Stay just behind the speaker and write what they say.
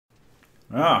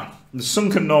Ah, the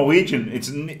sunken Norwegian. It's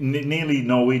nearly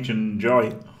Norwegian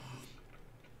joy.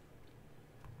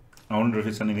 I wonder if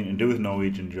it's anything to do with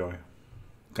Norwegian joy.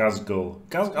 Gazgul.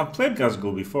 I've played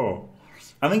Gazgul before.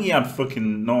 I think he had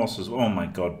fucking Norse as well. Oh my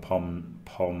god,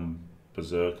 Pom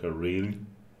Berserker, really?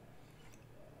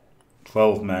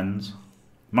 12 men's.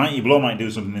 Mighty Blow might do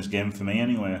something this game for me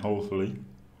anyway, hopefully.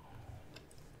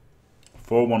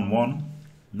 4-1-1.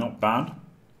 Not bad.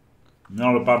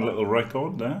 Not a bad little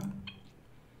record there.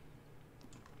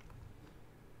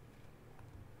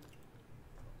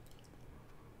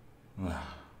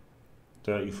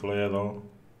 Dirty flair though.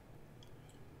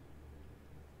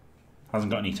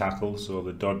 Hasn't got any tackles, so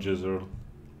the dodges are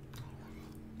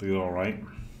be alright.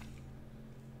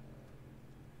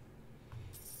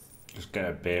 Just get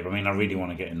a babe. I mean, I really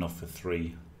want to get enough for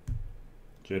 3.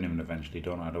 Journeyman eventually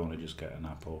done. I don't want to just get an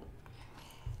apple.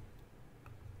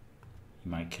 He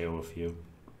might KO a few.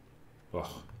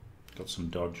 Oh, got some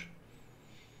dodge.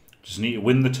 Just need to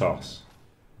win the toss.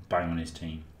 Bang on his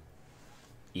team.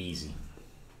 Easy.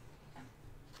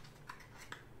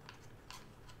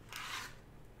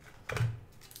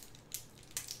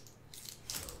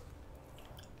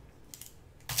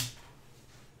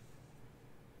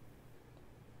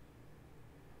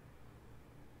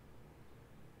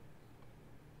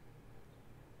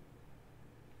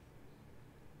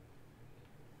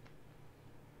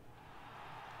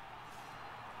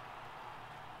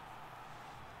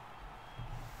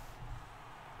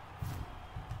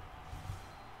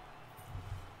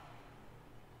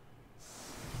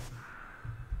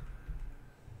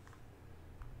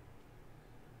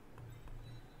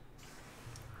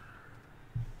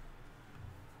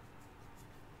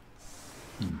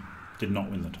 Did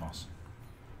not win the toss.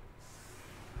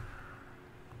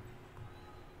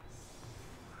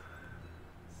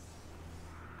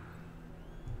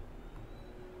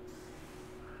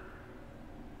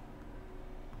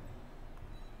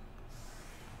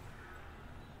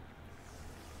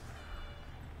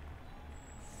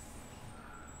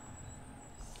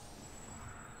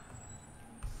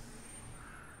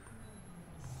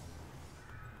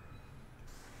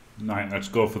 Right, let's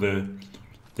go for the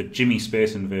Jimmy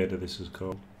Space Invader, this is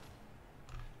called.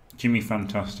 Jimmy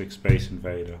Fantastic Space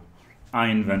Invader. I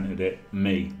invented it,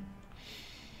 me.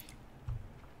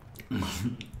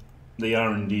 They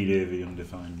are indeed AV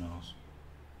undefined Norse.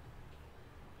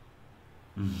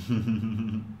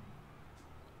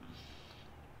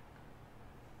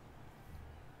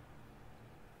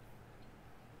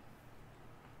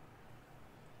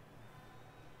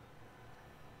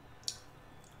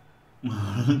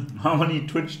 How many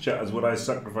Twitch chatters would I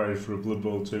sacrifice for a Blood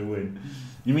Bowl 2 win?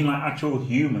 You mean like actual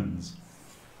humans?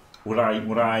 Would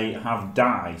I have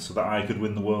die so that I could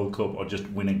win the World Cup, or just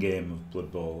win a game of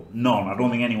Blood Bowl? None. I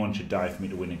don't think anyone should die for me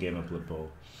to win a game of Blood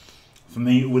Bowl. For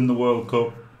me to win the World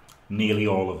Cup, nearly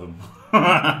all of them.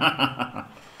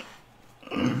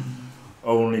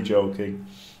 Only joking.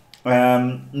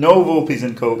 No Volpes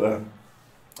in Coulter.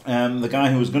 The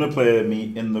guy who was going to play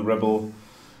me in the Rebel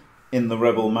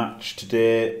match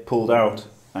today pulled out,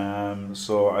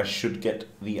 so I should get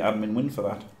the admin win for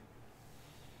that.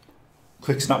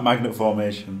 Quick snap magnet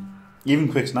formation.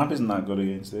 Even quick snap isn't that good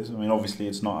against this. I mean, obviously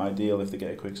it's not ideal if they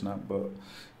get a quick snap, but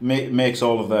it makes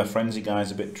all of their frenzy guys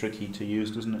a bit tricky to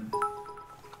use, doesn't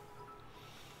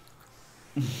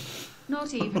it?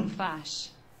 Not even Fash.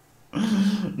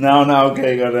 No,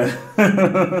 okay, got it.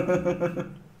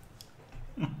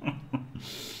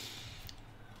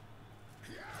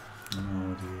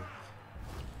 Oh dear.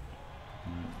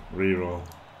 Reroll.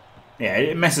 Yeah,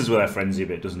 it messes with their frenzy a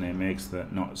bit, doesn't it? It makes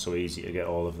it not so easy to get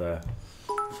all of their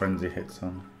frenzy hits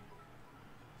on.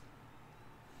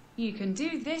 You can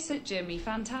do this at Jimmy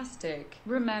Fantastic.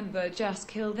 Remember, just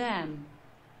kill them.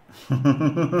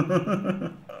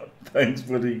 Thanks,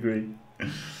 bloody green.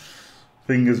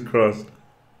 Fingers crossed.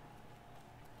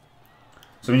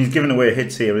 So I mean, he's giving away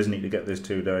hits here, isn't he, to get this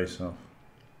 2 dice off?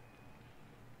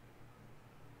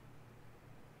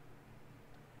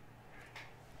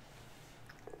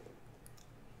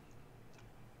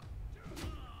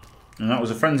 And that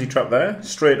was a frenzy trap there,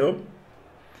 straight up.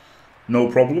 No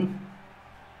problem.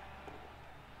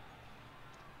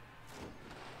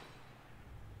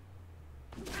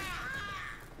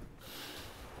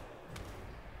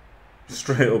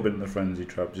 Straight up in the frenzy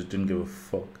trap, just didn't give a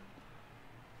fuck.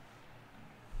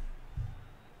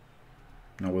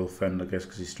 I will fend, I guess,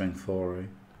 because he's strength 4, eh?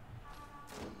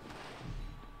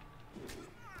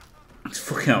 It's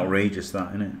fucking outrageous, that,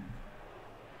 isn't it?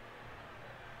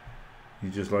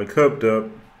 He's just like, hooked up.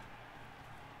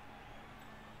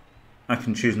 I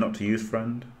can choose not to use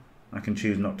friend. I can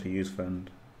choose not to use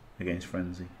fend against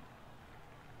frenzy.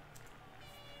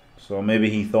 So maybe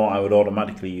he thought I would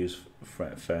automatically use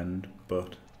Fend,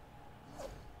 but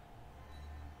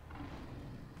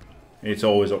it's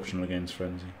always optional against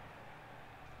Frenzy.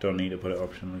 Don't need to put it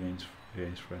optional against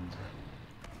Frenzy.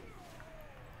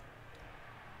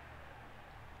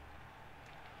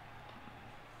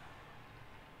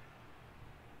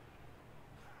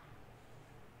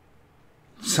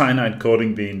 Cyanide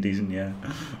coding being decent, yeah.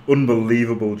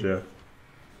 Unbelievable, Jeff.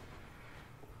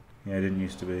 Yeah, it didn't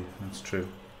used to be. That's true.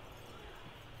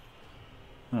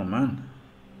 Oh man.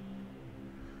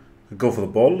 Could go for the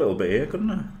ball a little bit here,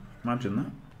 couldn't I? Imagine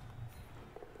that.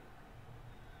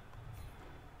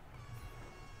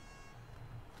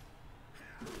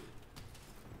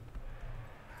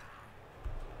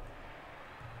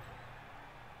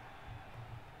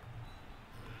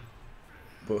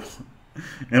 But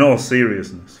in all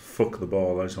seriousness, fuck the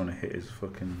ball. I just want to hit his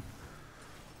fucking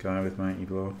guy with Mighty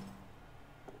Blow.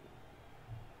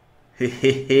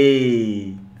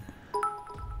 Hey.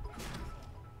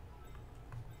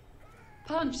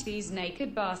 Punch these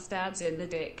naked bastards in the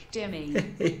dick, Jimmy.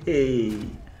 Hey.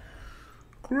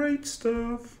 Great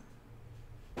stuff.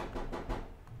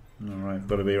 Alright,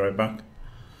 gotta be right back.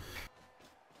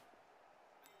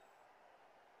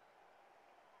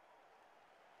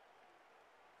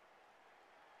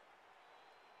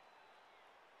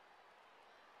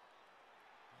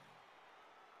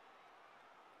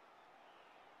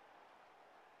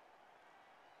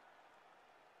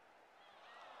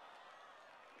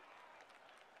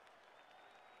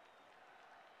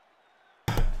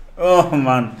 Oh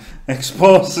man,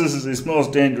 exposes his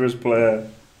most dangerous player.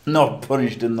 Not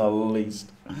punished in the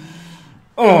least.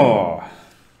 Oh.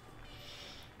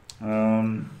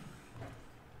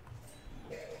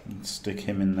 Let's stick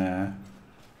him in there.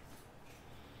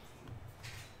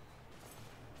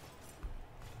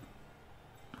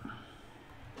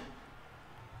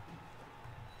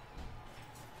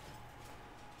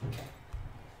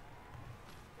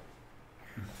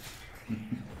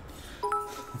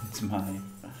 It's mine.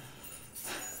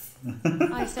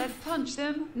 I said punch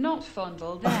them, not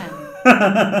fondle them.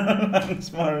 Thanks,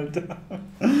 Marita.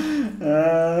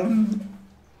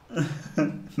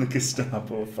 The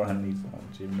Gestapo finally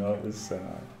found you. No, it was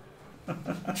sad.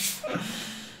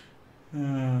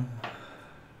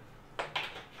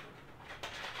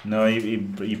 No,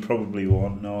 he probably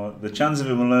won't. No, the chance of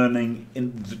him learning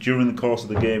during the course of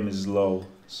the game is low.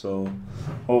 So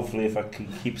hopefully, if I can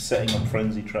keep setting up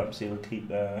frenzy traps, he'll keep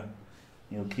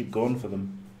going for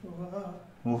them.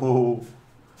 Whoa,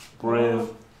 brave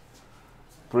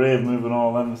moving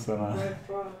all them tonight.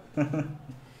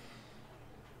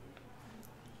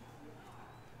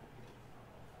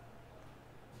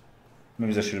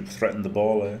 Maybe I should have threatened the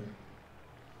ball here.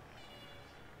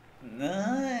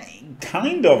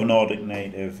 Kind of Nordic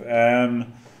native.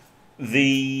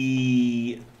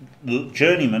 The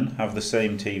journeymen have the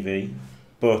same TV,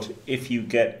 but if you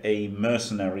get a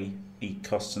mercenary, he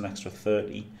costs an extra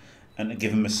 30, and to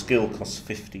give him a skill costs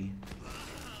 50.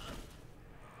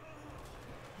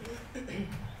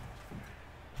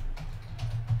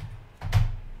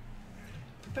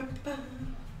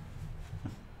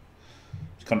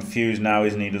 He's confused now,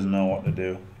 isn't he? Doesn't know what to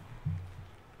do.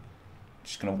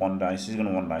 Just gonna one dice. He's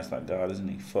gonna one dice that guard, isn't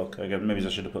he? Fuck. Maybe I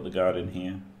should have put the guard in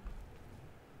here.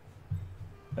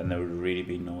 Then there would really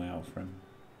be no way out for him.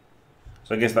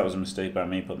 So I guess that was a mistake by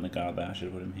me putting the guard there. I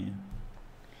should have put him here.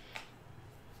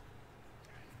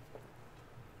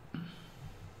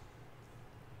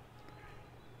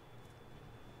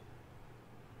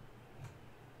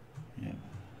 Yeah,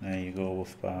 there you go,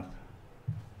 Wolfbark.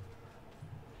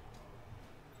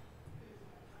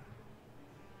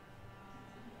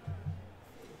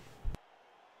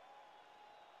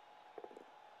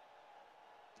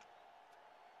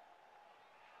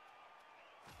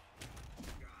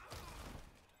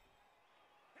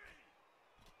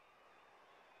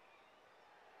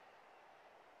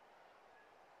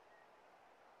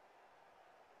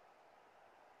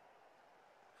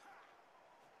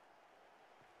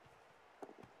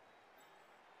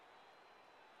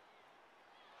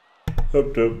 The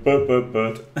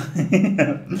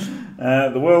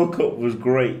World Cup was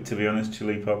great, to be honest,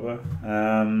 Chili Pepper.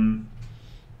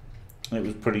 It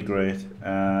was pretty great.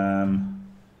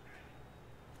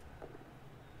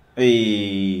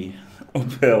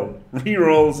 Uphill.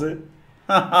 Re-rolls it.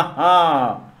 Ha ha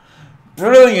ha!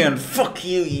 Brilliant! Fuck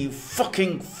you, you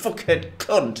fucking fuckhead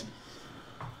cunt!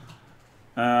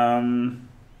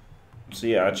 So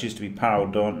yeah, I choose to be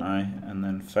powered, don't I? And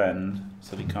then fend,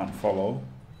 so that he can't follow.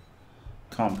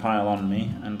 Can't pile on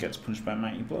me and gets punched by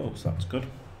Mighty Blow, so that's good.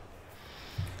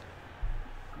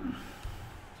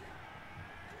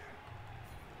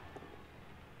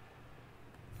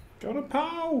 Got a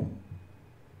pow!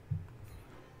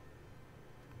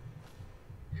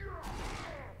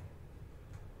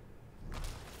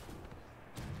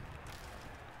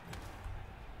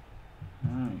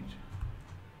 Right.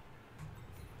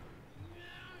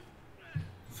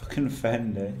 Fucking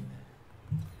fend, eh?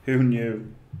 Who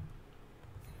knew?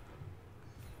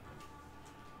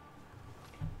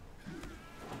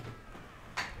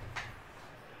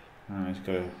 Ah, he's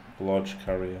got a lodge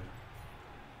carrier.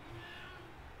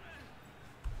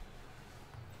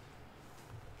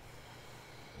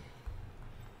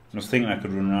 I was thinking I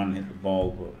could run around and hit the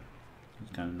ball, but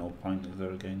there's kind of no point if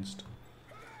they're against.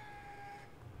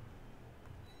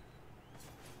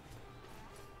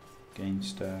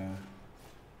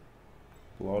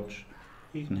 Lodge.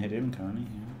 He can hit him, can't he? Yeah.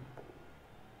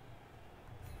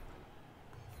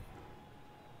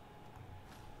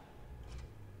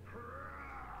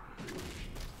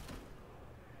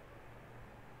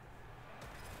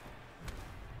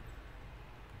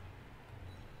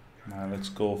 Let's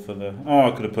go for the... Oh,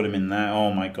 I could have put him in there.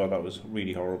 Oh my god, that was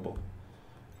really horrible.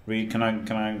 Can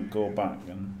I go back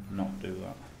and not do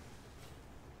that?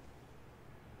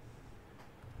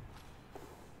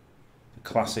 The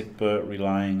classic Bert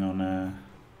relying on a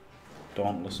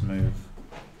dauntless move.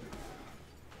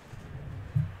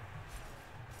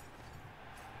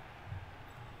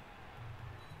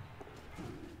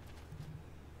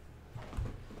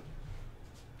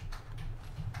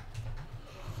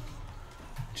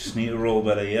 Just need to roll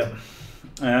better, yep.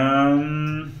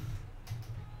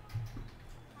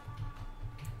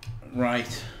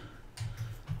 Right.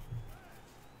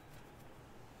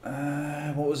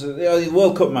 What was it? The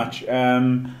World Cup match.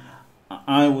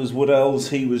 I was Wood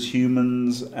Elves, he was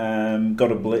Humans.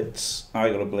 Got a blitz. I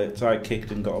got a blitz. I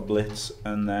kicked and got a blitz,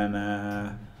 and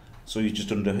then so he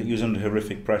was under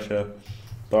horrific pressure,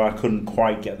 but I couldn't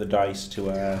quite get the dice to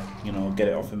get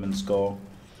it off him and score.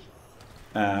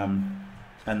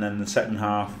 And then the second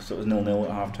half, so it was 0-0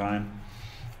 at half time,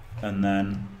 and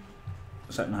then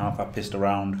the second half I pissed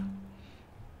around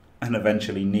and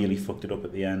eventually nearly fucked it up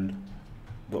at the end,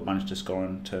 but managed to score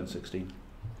on turn 16.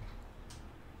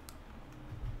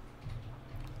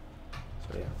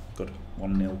 So yeah, good.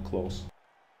 1-0 close.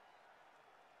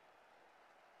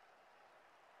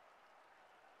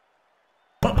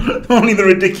 Only the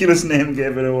ridiculous name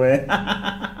gave it away.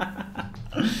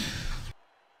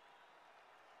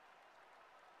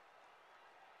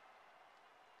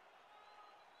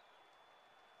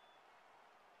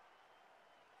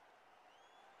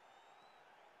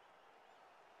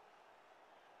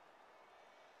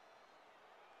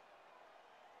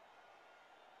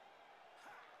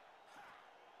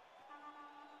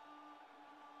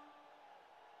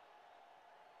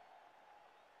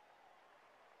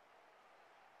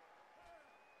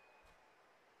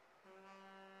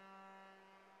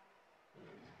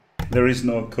 There is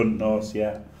no cunt Norse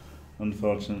yet,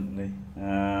 unfortunately.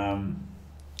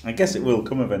 I guess it will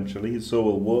come eventually, so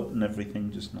will what and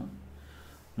everything, just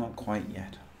not quite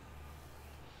yet.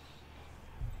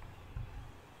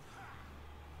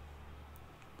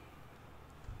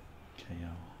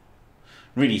 KO.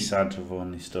 Really sad to have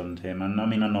only stunned him, and I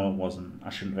mean I know it wasn't, I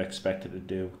shouldn't have expected to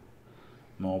do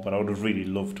more, but I would have really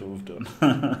loved to have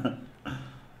done.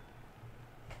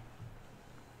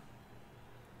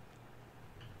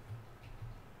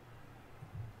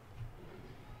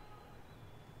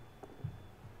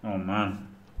 Oh man,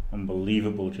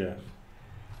 unbelievable, Jeff.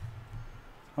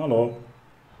 Hello,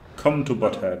 come to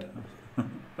Butthead.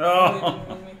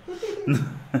 Oh.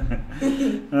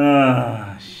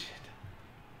 Ah, shit.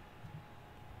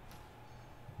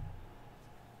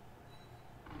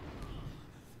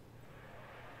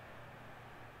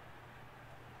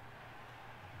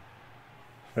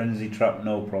 Frenzy trap,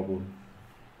 no problem.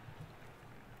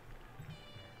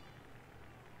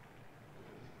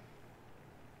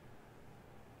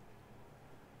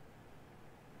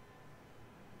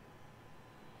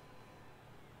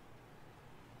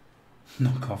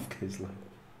 Knock off Kisler.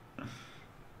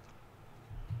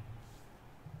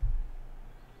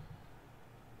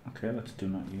 Okay, let's do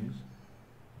not use.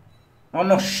 Oh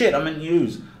no, shit, I meant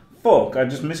use. Fuck, I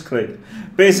just misclicked.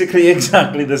 Basically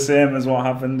exactly the same as what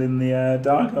happened in the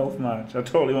Dark Elf match. I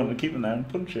totally wanted to keep him there and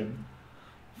punch him.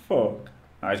 Fuck.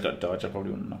 Ah, he's got dodge, I probably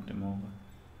wouldn't have knocked him over.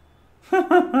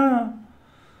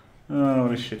 Oh,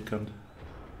 what a shit cunt.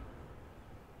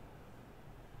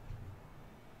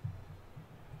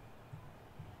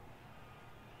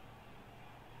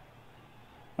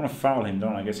 I want to foul him,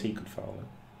 don't I? I guess he could foul it.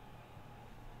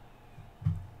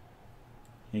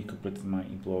 He could blitz the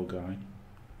mighty blow guy.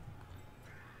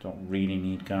 Don't really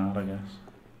need guard, I guess.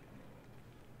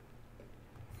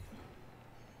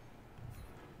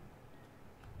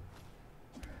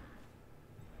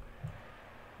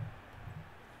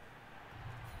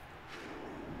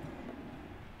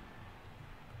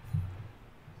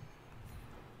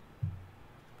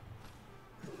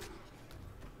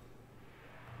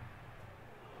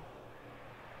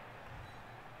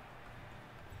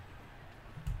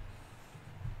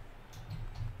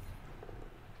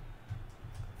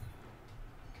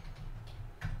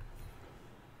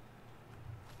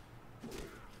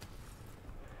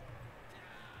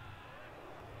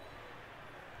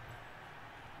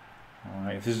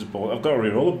 if this is both, I've got to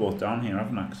reroll both down here,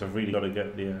 haven't I? Because I've really got to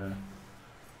get the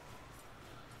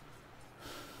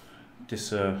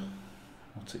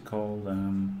what's it called?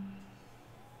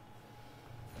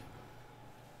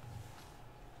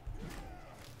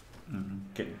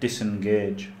 Get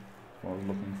disengage. That's what I was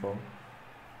looking for.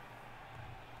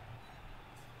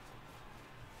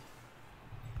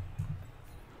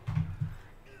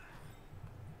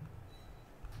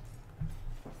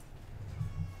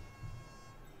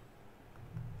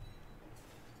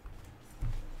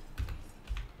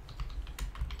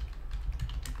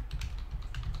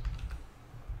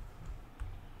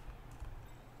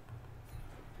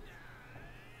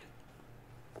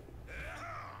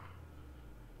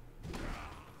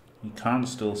 You can't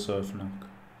still surf knock.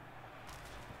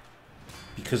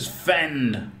 Because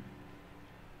fend!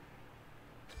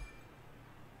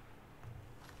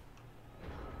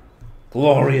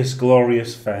 Glorious,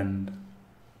 glorious fend.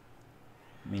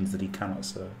 Means that he cannot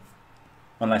surf.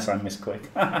 Unless I misclick.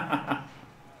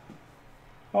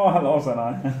 Oh, hello,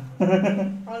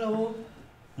 Senai. Hello.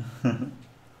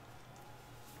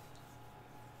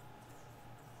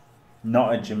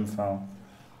 Not a gym foul.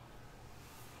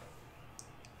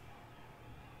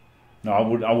 No,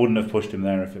 I wouldn't have pushed him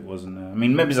there if it wasn't. I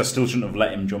mean, maybe I still shouldn't have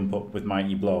let him jump up with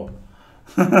Mighty Blow.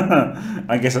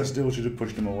 I guess I still should have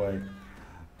pushed him away.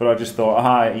 But I just thought,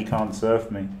 aha, he can't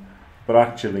surf me. But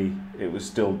actually, it was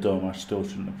still dumb. I still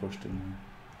shouldn't have pushed him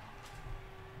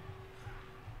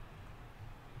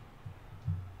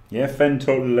there. Yeah, Fen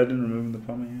totally led in removing the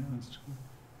pommy. Yeah, that's true.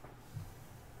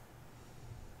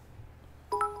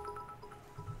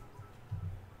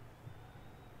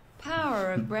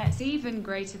 Power of Brett's even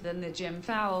greater than the gym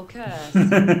foul curse.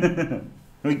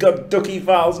 We got ducky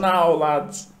fouls now,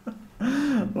 lads.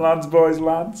 Lads, boys,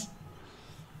 lads.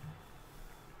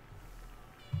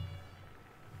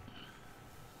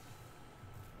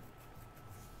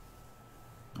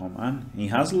 Oh man, he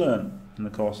has learned in the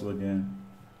course of the game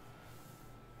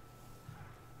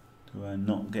to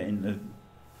not get into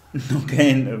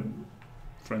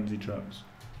frenzy traps.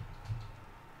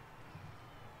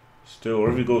 Still,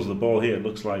 wherever he goes with the ball here, it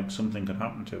looks like something could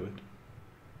happen to it.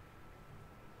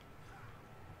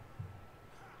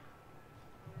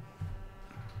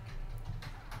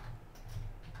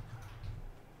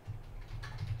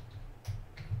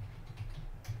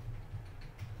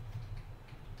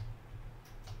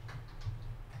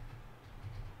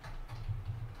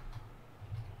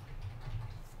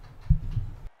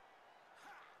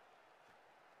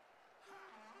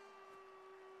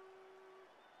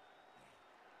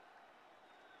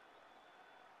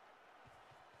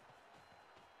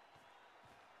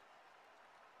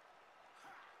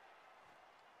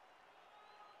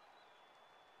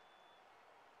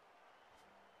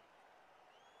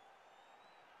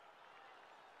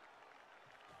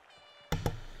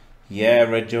 Yeah,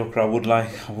 Red Joker, I would like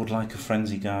a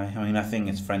frenzy guy. I mean, I think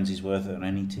it's frenzy's worth it on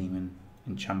any team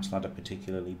in Champs Ladder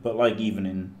particularly, but like even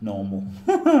in normal,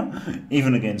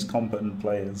 even against competent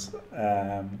players,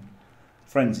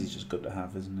 frenzy's just good to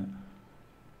have, isn't it?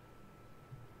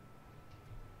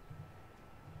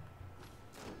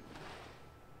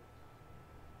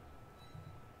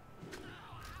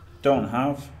 Don't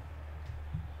have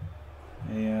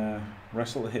a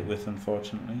wrestle to hit with,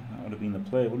 unfortunately. That would have been the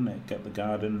play, wouldn't it? Get the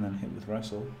guard in and then hit with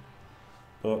wrestle.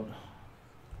 But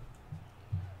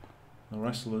the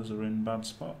wrestlers are in bad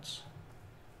spots.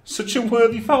 Such a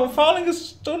worthy foul. Fouling a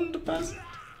stunned peasant.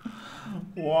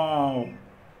 Wow.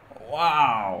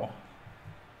 Wow.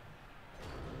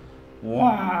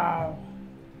 Wow.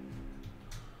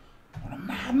 What a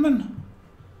madman.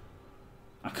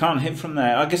 I can't hit from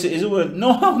there. I guess it is a word.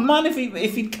 No, man, if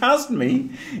he'd cast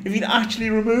me, if he'd actually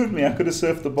removed me, I could have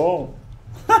surfed the ball.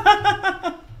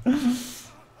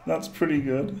 That's pretty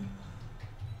good.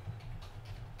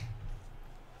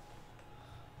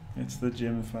 It's the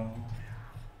gym foul.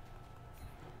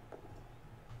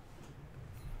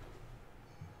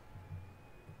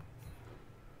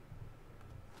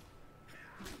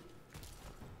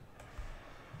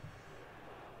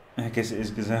 I guess it is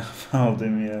because I fouled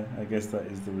him, yeah. I guess that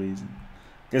is the reason.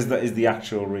 I guess that is the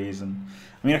actual reason.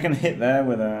 I mean, I can hit there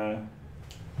with the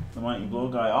Mighty Blow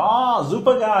guy. Oh,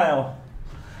 Zupa Guile!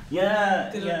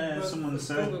 Yeah, yeah, someone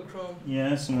said.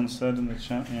 Yeah, someone said in the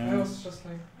chat, yeah. I was just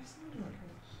like,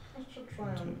 I should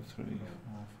try 2, on. 3,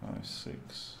 4, 5,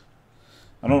 6.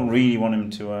 I don't really want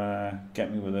him to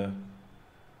get me with a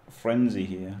frenzy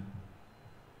here.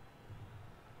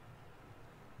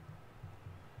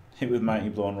 Hit with Mighty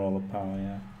Blow and Roll of Power,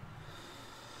 yeah.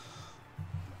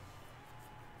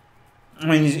 I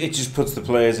mean, it just puts the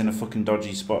players in a fucking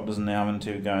dodgy spot, doesn't it? Having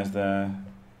two guys there.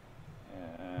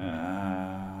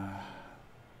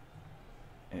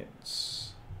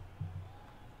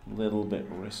 Little bit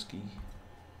risky.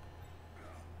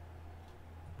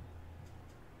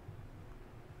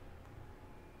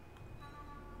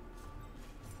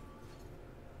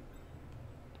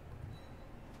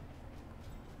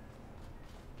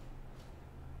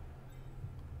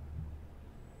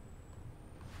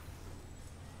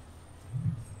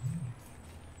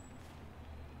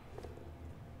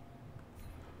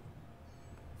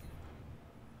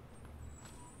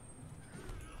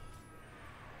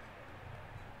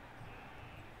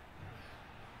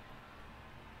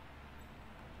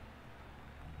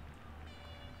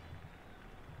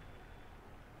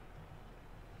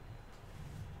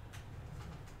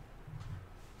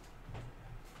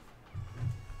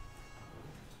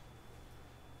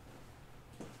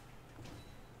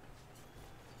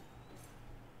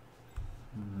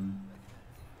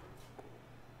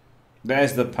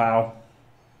 There's the POW.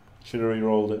 Should have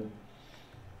re-rolled it.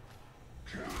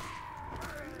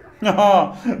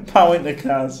 Oh, POW into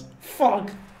Kaz.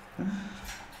 Fuck.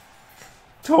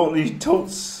 Totally,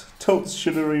 totes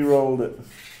should have re-rolled it.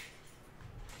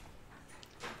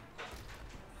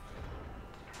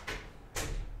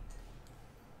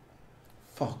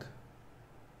 Fuck.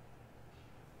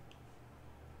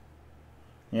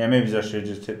 Yeah, maybe I should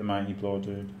just hit the mighty blow,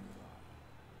 dude.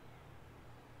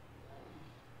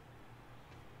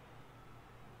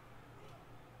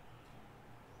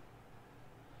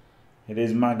 It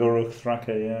is Magoruk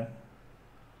Thraka, yeah.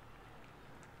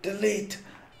 Delete!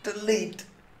 Delete!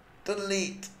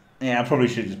 Delete! Yeah, I probably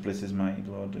should just blitz his mighty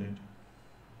blow, dude.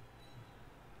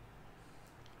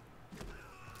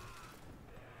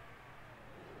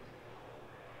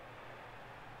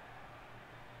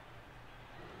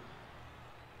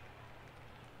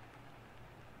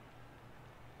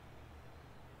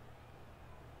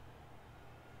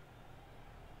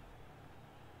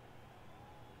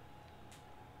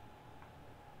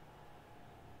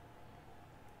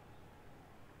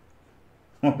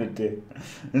 What a dick.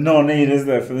 There's no need, is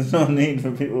there? There's no need for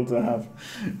people to have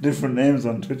different names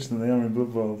on Twitch than they are in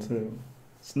Blood Bowl 2.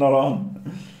 It's not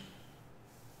on.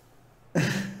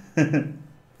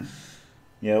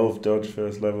 Yeah, Ulf Dodge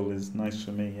first level is nice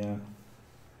for me, yeah.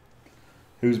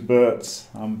 Who's Berts?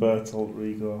 I'm Berts Alter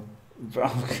Ego.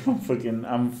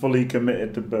 I'm fully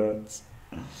committed to Berts.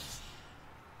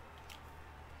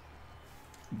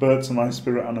 Berts are my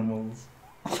spirit animals.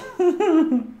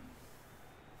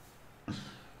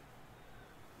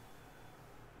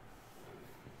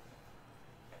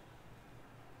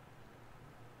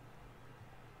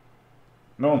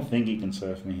 I don't think he can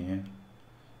surf me here.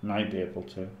 Might be able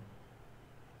to.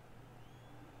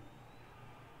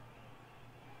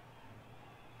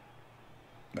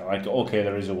 Like, okay,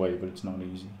 there is a way, but it's not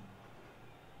easy.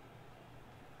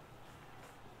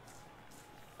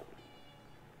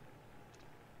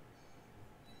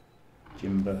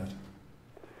 Jim Bird.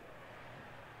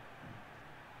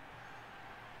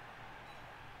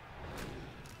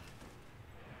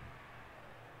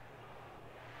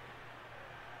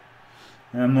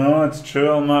 I know, it's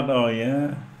true, Matt. Oh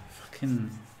yeah,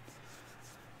 fucking.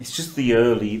 It's just the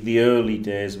early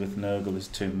days with Nurgle is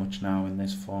too much now in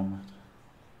this format.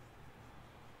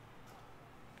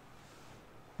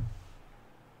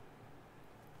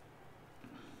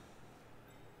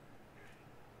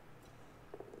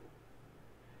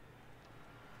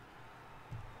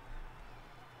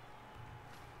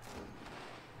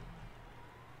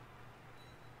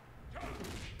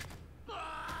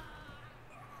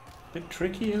 Bit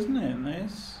tricky, isn't it, in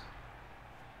this?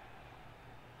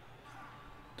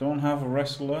 Don't have a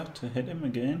wrestler to hit him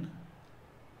again.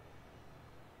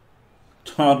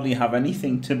 Hardly have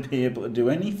anything to be able to do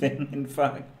anything, in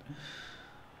fact.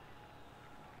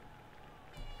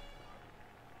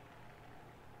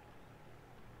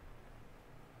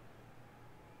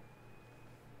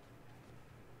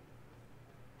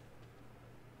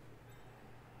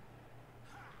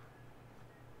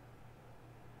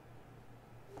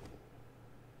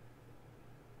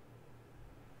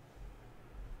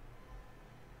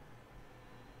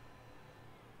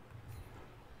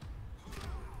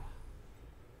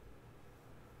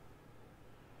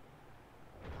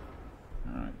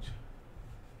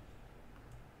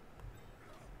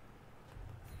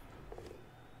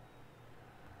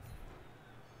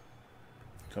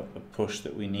 Got the push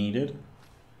that we needed.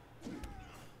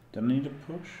 Don't need a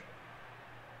push.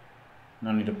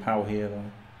 No, I need a POW here though.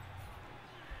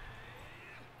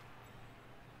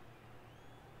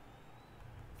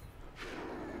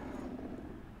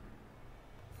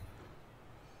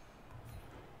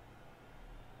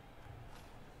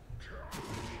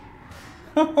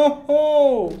 Ho ho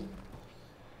ho!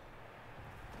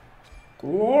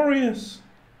 Glorious!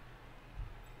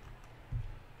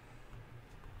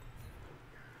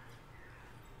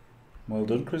 Well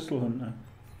done, Crystal Hunter.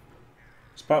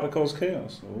 Spartacle's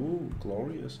Chaos. Oh,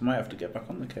 glorious. I might have to get back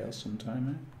on the Chaos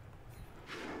sometime,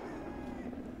 eh?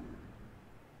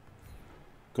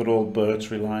 Good old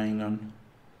Berts relying on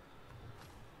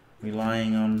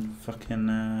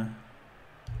fucking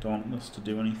Dauntless to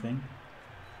do anything.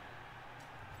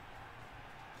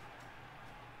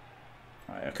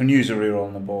 Right, I can use a reroll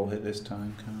on the ball hit this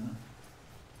time, can't I?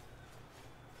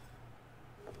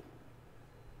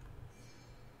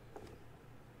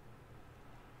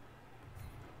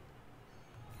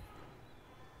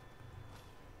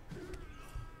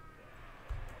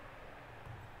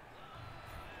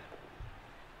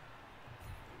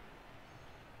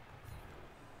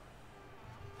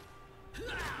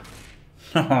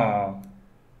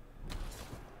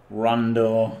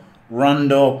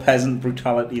 Rondo peasant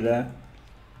brutality there.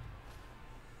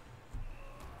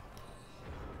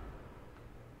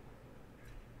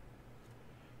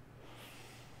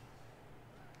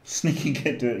 Sneaky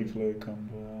get dirty play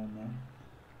combo, oh man.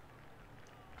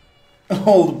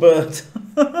 Oh, the bird.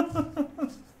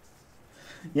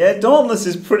 Yeah, Dauntless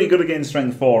is pretty good against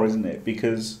strength 4, isn't it?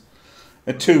 Because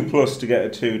a 2+ to get a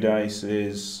 2 dice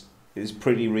is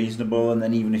pretty reasonable, and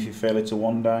then even if you fail it's a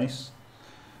 1 dice.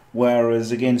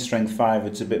 Whereas against strength 5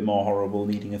 it's a bit more horrible,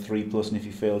 needing a 3+, and if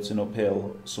you fail it's an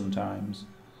uphill sometimes.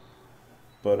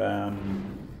 But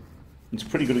it's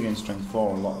pretty good against strength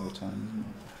 4 a lot of the time, isn't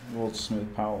it? Roll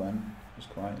smooth power then, just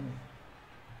quietly.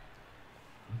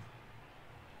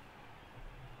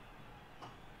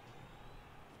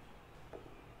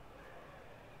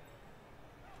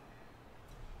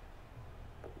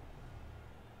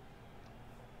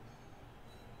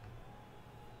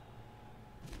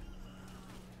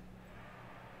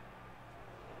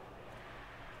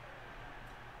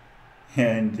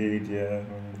 Yeah, indeed, yeah.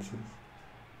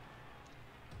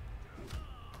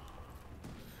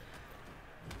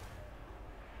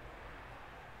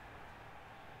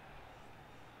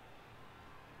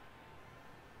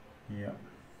 Yeah.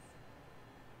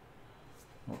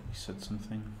 Oh, he said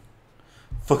something.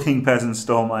 Fucking peasants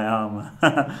stole my armor.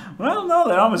 Well, no,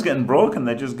 their armor's getting broken.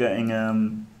 They're just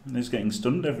getting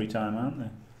stunned every time, aren't they?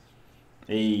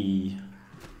 Hey.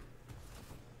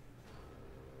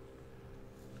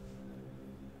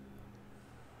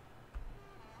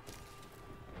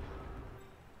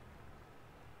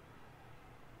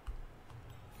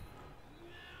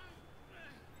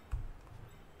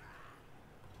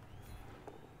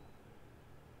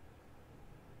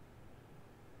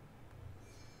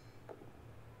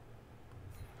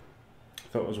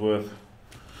 Thought it was worth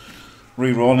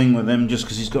re-rolling with him just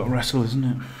because he's got a wrestle, isn't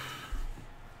it?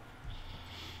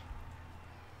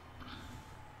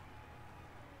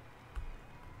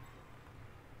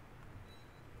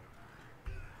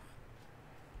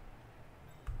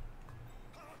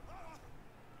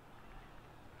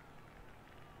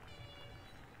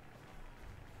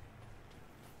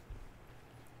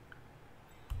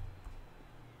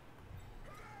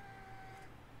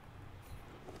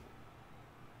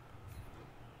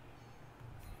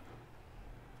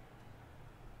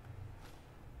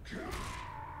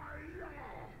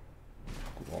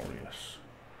 Glorious.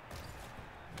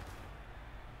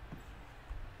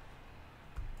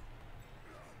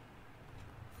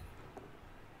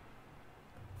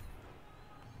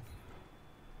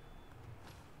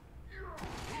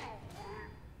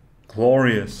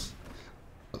 Glorious.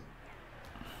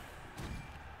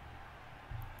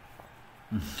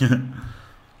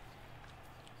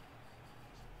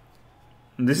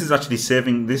 This is actually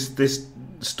saving this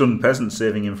stunned peasant,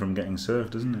 saving him from getting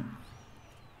served, isn't it?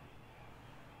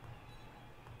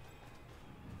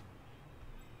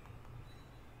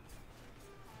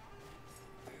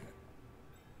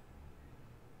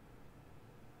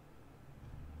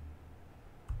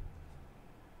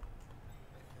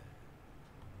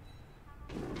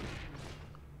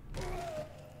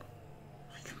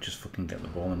 Just fucking get the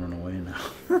ball and run away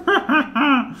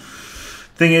now.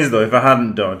 Thing is though, if I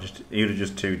hadn't dodged, he would have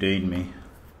just 2D'd me.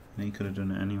 And he could have done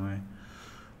it anyway.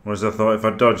 Whereas I thought if I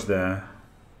dodged there...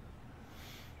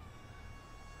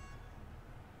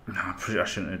 No, I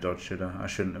shouldn't have dodged, should I? I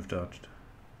shouldn't have dodged.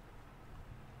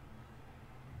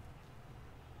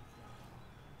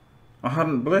 I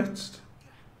hadn't blitzed.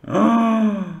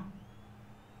 Oh!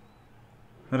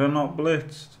 Had I not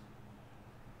blitzed?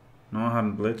 No, I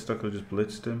hadn't blitzed. I could have just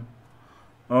blitzed him.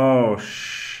 Oh,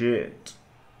 shit.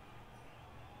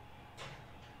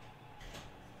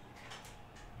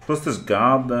 Plus there's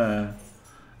guard there.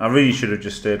 I really should have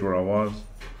just stayed where I was.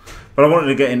 But I wanted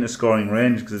to get into scoring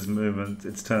range because his movement,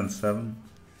 it's turn 7.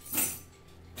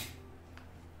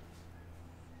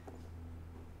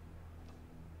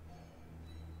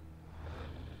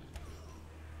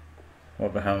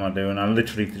 What the hell am I doing? I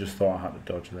literally just thought I had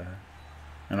to dodge there.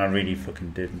 And I really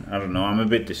fucking didn't. I don't know, I'm a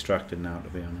bit distracted now, to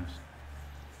be honest.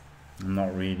 I'm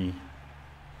not really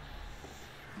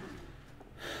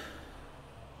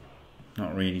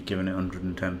giving it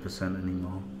 110%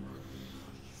 anymore.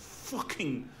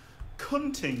 Fucking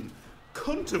cunting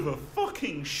cunt of a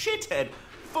fucking shithead.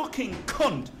 Fucking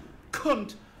cunt.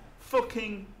 Cunt.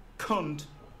 Fucking cunt.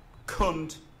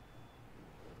 Cunt.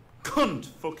 Cunt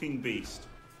fucking beast.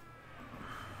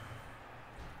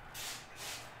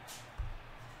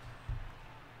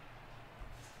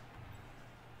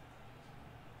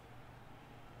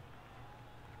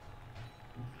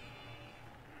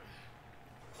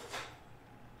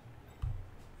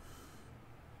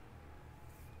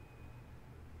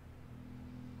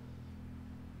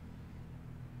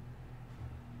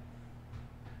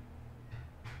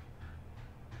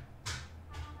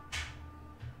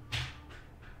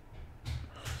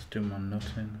 Still my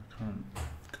nothing. I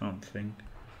can't think.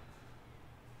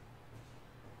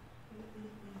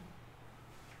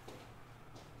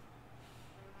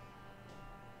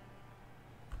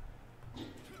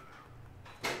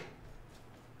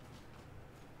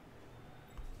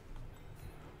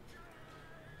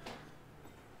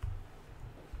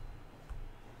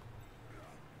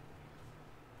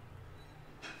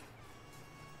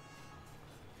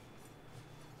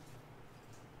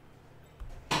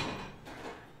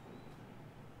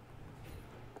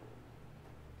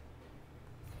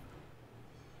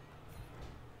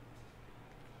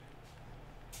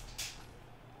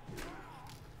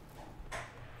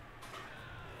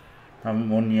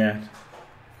 Haven't won yet.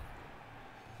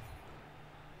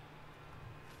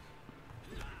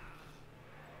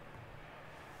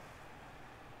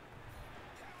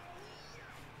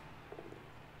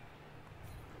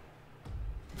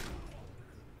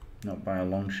 Not by a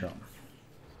long shot.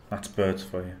 That's Berts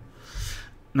for you.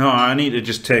 No, I need to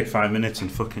just take 5 minutes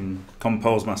and fucking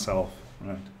compose myself.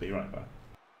 Right, be right back.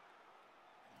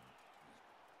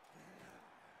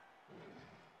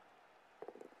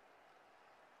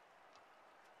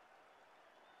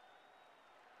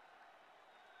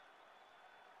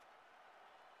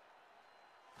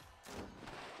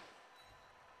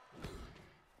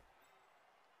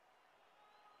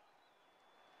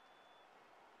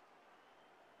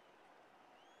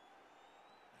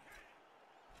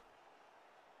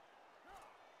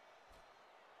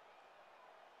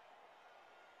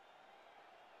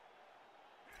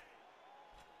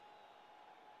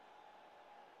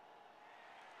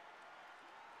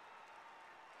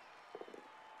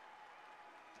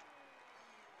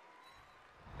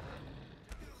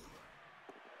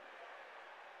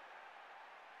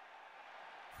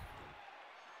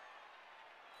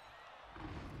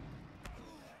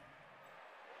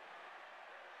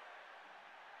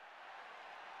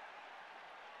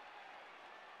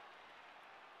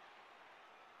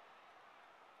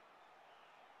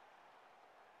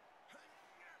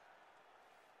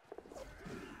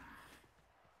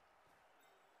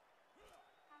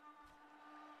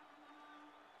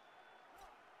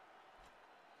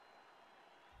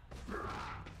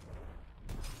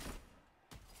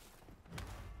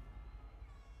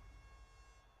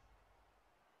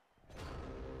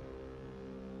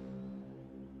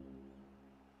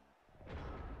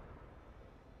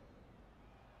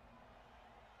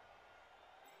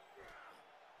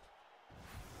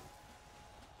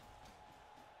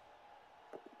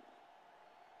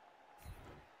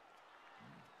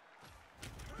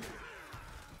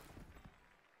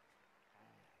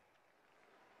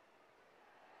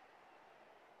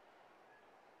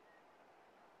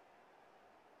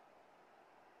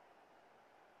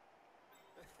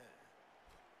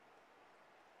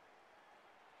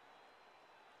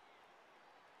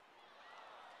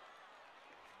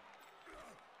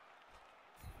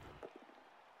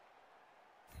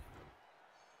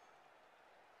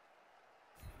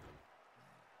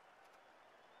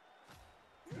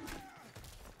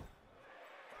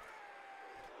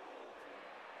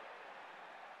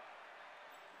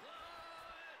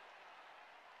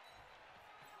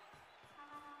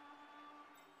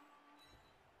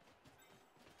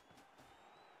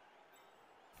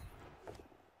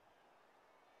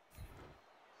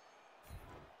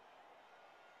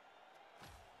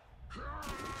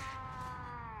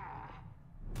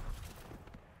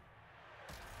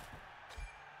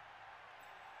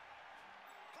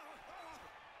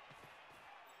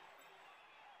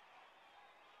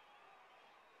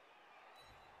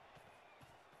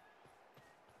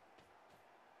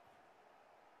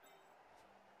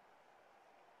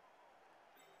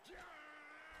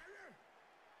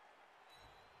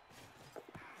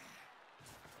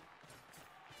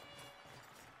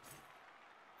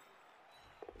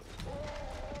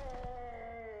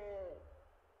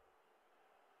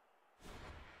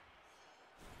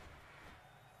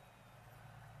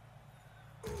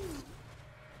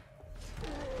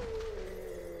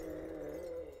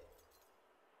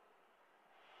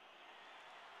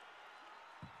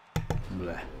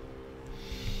 Bleh.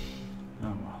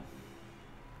 Oh well.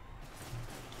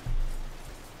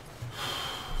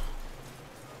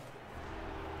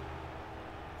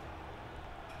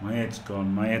 My head's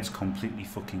gone. My head's completely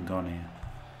fucking gone here.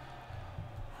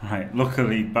 Right,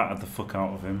 luckily battered the fuck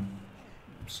out of him.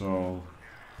 So...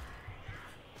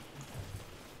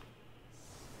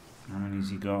 how many's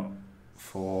he got?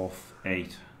 4,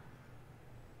 8.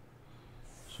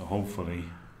 So hopefully...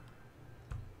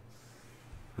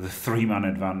 with a 3-man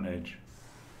advantage,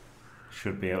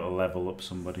 should be able to level up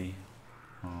somebody.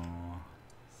 Oh.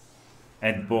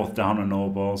 Ed both down and no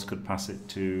balls could pass it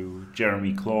to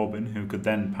Jeremy Corbyn, who could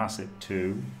then pass it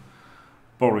to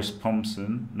Boris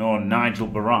Thompson. No, Nigel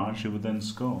Barrage, who would then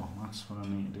score. That's what I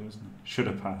need to do, isn't it? Should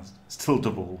have passed. Still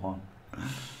double one.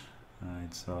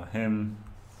 Right, so him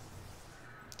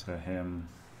to him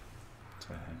to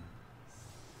him.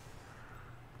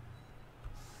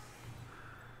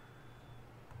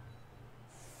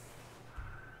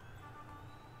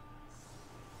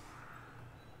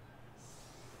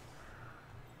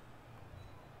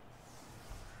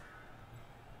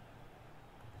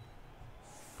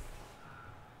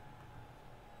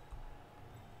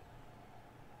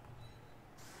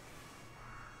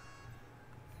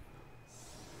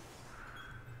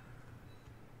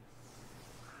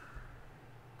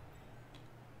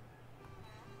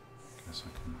 Guess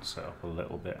I can set up a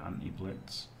little bit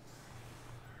anti-blitz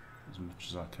as much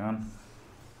as I can.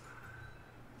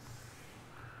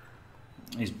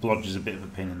 His blodge is a bit of a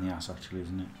pain in the ass actually,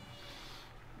 isn't it?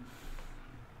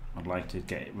 I'd like to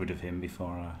get rid of him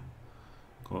before I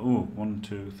go, oh, 1,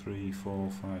 2, 3, 4,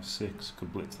 5, 6,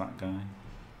 could blitz that guy.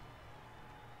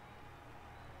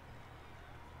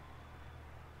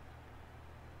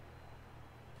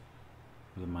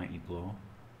 With a mighty blow.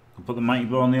 I'll put the mighty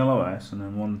blow on the LOS and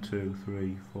then 1, 2,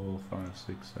 3, 4, 5,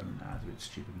 6, 7. Nah, that's a bit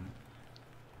stupid, isn't it?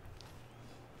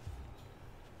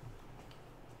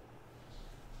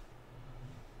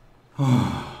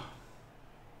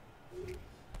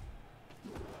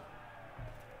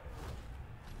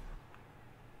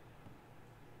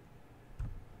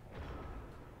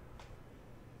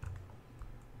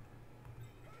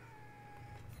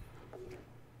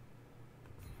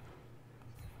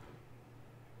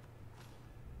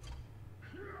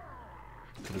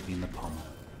 Could have been the pommer.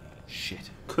 Shit.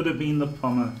 Could have been the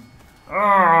pommer.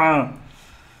 Ah!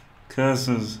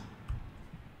 Curses.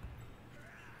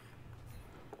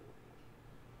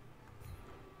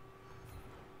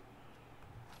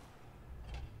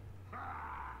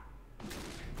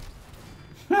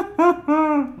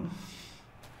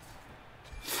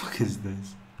 Fuck is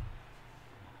this?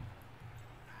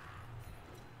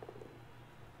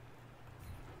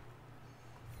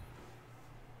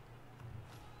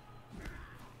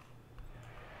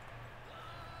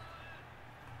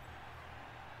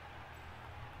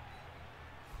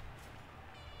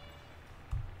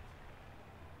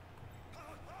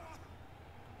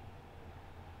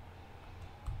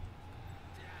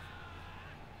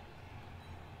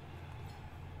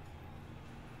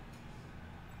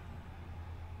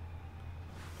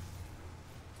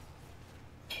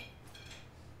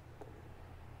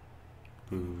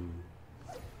 Boo.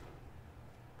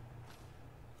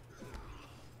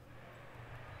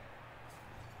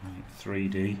 Right,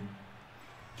 3D.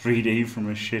 3D from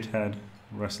a shithead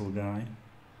wrestle guy.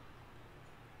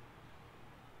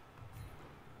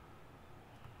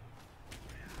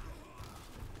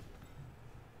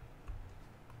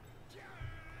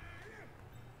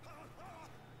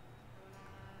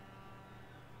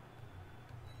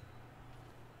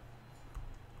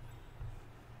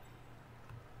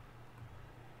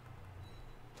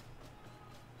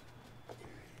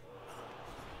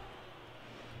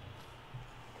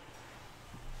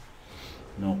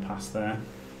 No pass there.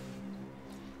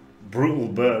 Brutal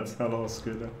Berts. Hello,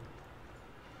 Scooter.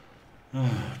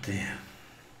 Oh dear.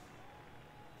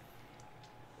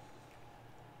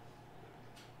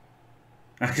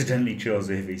 Accidentally chose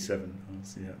AV7. I'll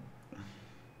see it.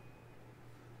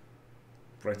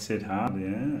 Brett's hit hard,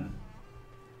 yeah.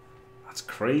 That's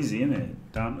crazy, isn't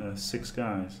it? Down to 6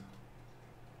 guys.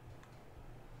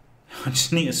 I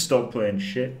just need to stop playing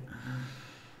shit.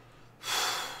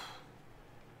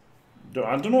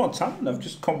 I don't know what's happened. I've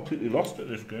just completely lost at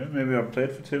this game. Maybe I've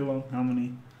played for too long.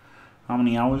 How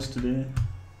many hours today?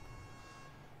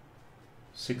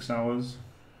 6 hours.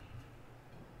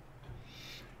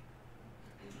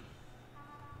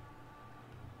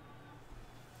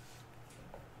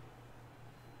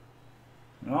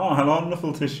 Oh, hello,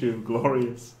 knuckle tissue.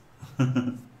 Glorious.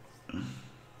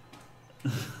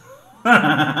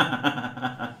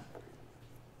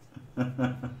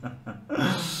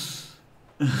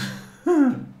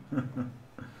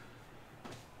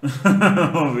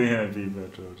 Oh, VIP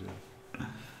Berts, yeah.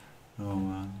 Oh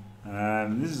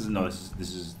man. This is no.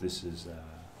 This is.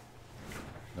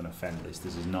 I'm gonna offend this.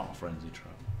 This is not a frenzy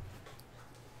trap.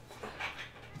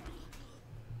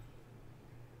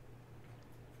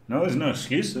 No, there's no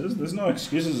excuses. There's no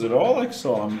excuses at all. Like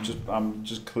so, I'm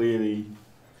just clearly.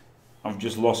 I've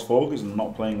just lost focus and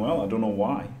not playing well. I don't know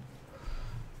why.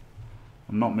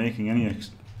 I'm not making any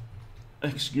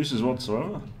excuses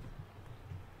whatsoever.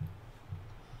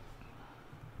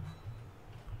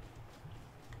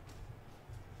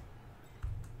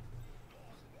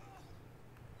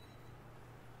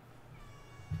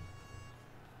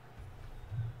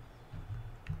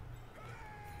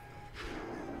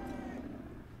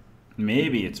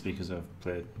 Maybe it's because I've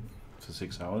played for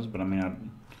 6 hours, but I mean I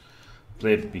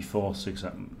played before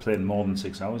played more than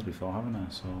 6 hours before, haven't I?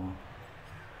 So.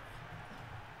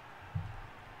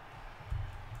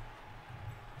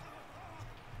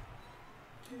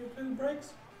 Can you play the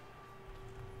breaks?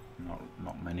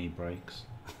 Not many breaks.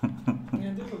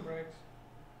 Yeah, little breaks.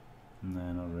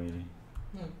 No, not really.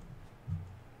 Hmm.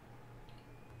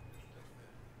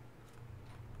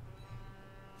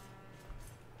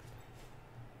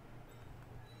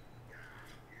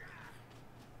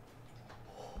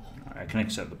 I can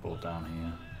accept the ball down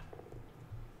here.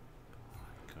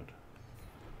 Good.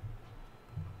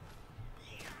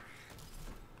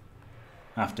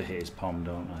 I have to hit his palm,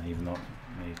 don't I? Even though it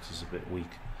makes us a bit weak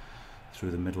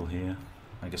through the middle here.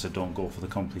 I guess I don't go for the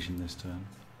completion this turn.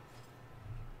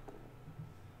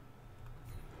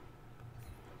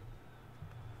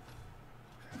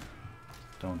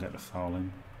 Don't get the foul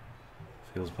in.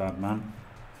 Feels bad, man.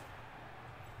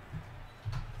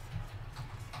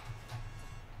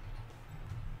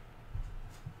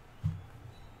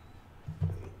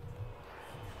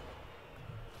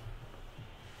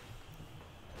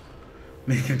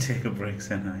 Make him take a break,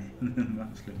 Senai.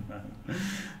 Absolute man.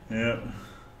 Yeah.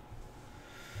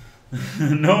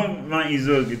 No, Mighty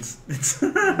Zug, it's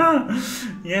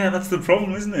yeah, that's the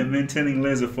problem, isn't it? Maintaining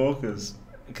laser focus.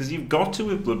 Because you've got to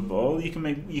with Blood Bowl. You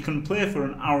can play for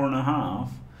an hour and a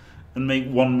half and make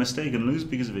one mistake and lose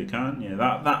because of it, can't you?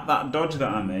 That dodge that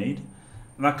I made,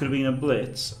 that could have been a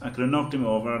blitz. I could have knocked him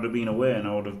over, I'd have been away and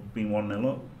I would have been 1-0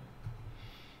 up.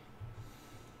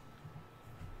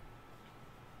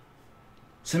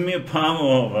 Send me a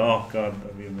Parmo over. Oh god,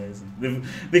 that'd be amazing.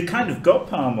 They've kind of got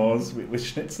Parmos with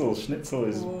Schnitzel. Schnitzel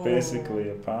is basically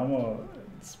a Parmo.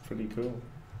 It's pretty cool.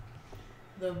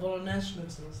 The Bolognese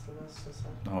schnitzel is the best.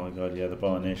 Oh my god, yeah, the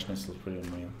Bolognese Schnitzel is pretty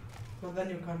unreal. But then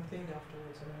you can't think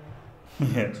afterwards.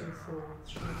 Yeah. Too full with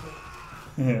schnitzel.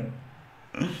 Yeah.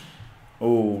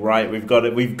 Oh right, we've got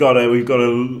to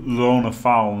loan a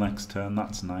foul next turn.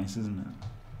 That's nice, isn't it?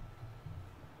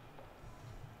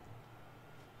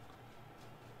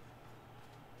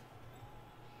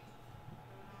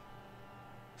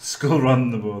 Skull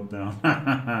run the board down.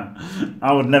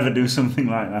 I would never do something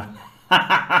like that.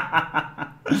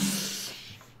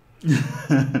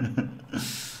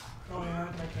 Oh yeah,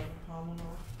 I'd like a palm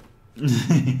now.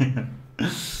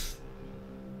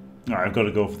 Alright, I've got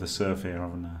to go for the surf here,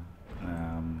 haven't I?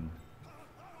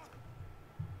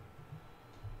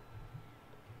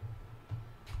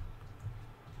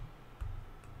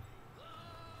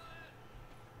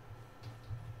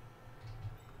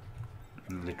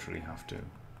 I literally have to.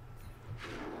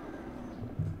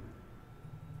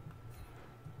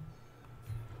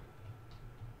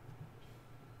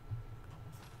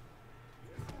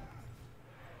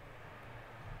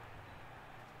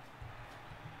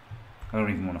 I don't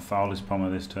even want to foul his Pommer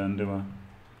this turn, do I?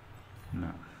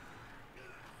 No.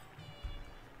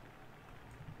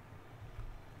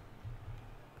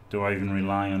 Do I even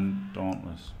rely on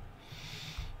Dauntless?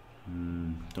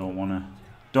 Don't wanna.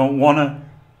 Don't wanna.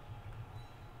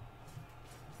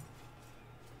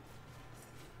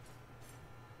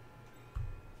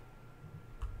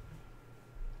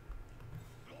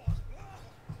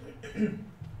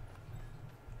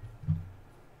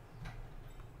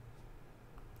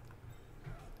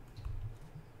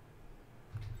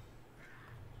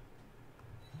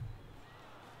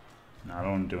 No, I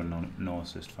don't want to do a no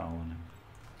assist foul on him.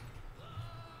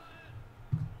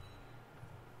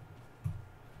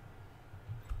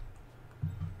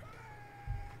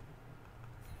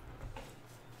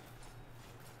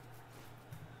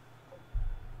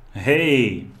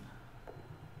 Hey!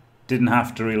 Didn't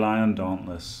have to rely on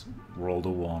Dauntless. Rolled a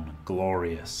 1.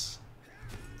 Glorious.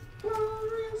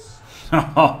 Glorious.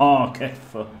 Oh, get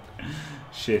fucked.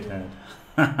 Shithead.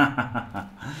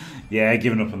 Yeah,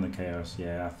 giving up on the chaos.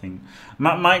 Yeah, I think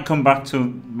might come back to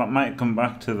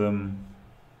them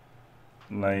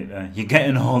later. You're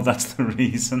getting old. That's the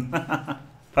reason.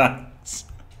 Thanks.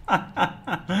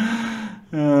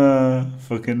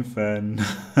 Fucking Fen.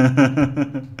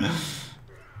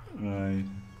 Right.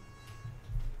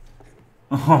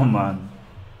 Oh man.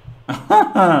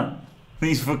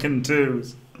 These fucking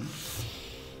twos.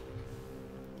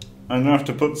 I'm gonna have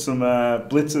to put some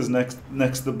blitzers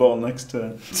next to the ball next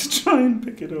turn to try and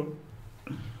pick it up.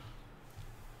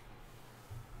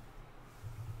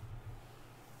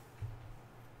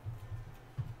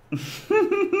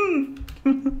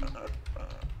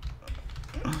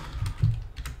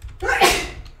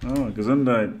 Oh,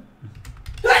 Gesundheit.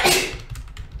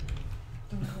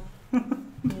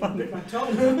 Bit my I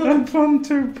tongue. planned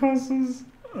 2 passes.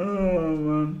 Oh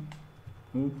man.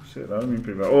 Oh shit, that would be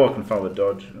pretty bad. Oh, I can foul the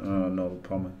dodge. Oh no, the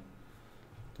pommer.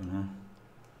 Don't know.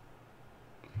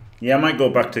 Yeah, I might go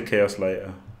back to chaos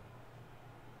later.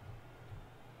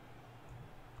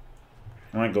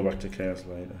 Oh,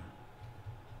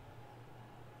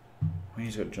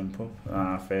 he's got to jump up.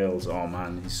 Ah, fails. Oh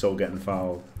man, he's so getting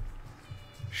fouled.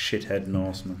 Shithead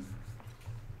Norseman.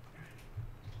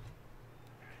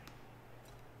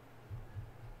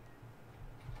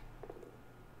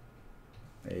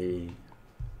 Hey.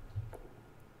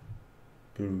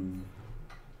 Boo.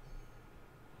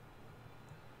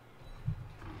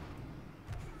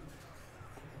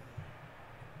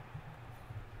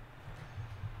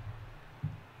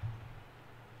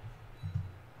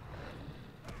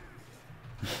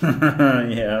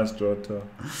 Yeah, Astroto.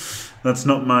 That's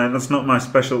not my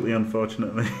specialty,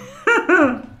 unfortunately.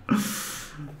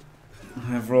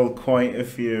 I've rolled quite a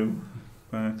few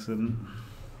by accident.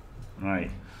 Right.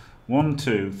 1,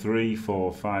 2, 3,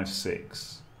 4, 5,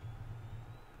 6.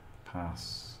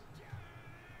 Pass.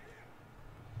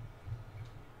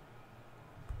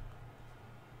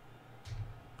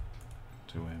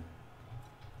 To him.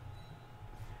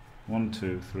 1,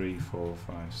 2, 3, 4,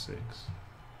 5, 6.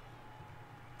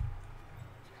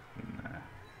 In there.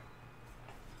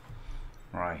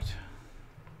 Right.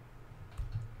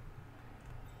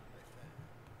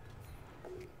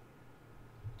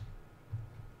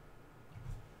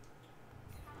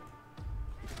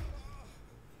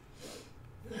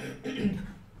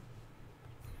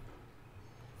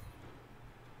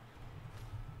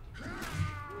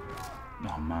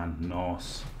 Oh man,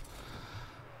 Norse.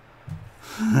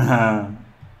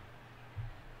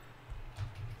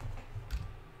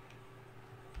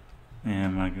 Yeah,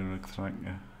 Margaret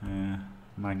Thatcher. Yeah,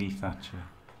 Maggie Thatcher.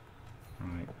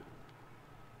 Right.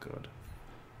 Good.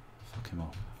 Fuck him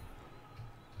up.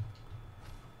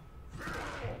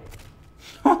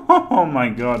 Oh my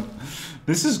god.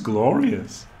 This is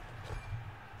glorious.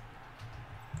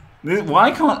 Why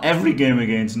can't every game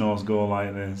against Norse go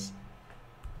like this?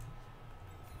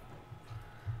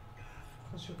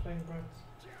 Because you're playing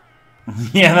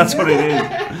Brett's. Yeah, that's what it is.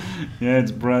 Yeah,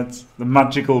 it's Brett's. The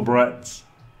magical Brett's.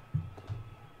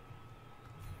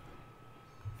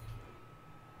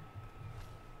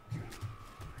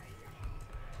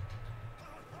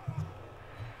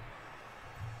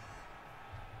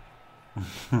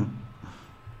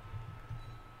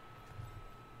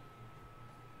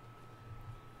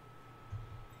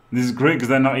 This is great because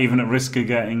they're not even at risk of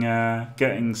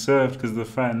getting served because of the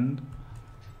fend.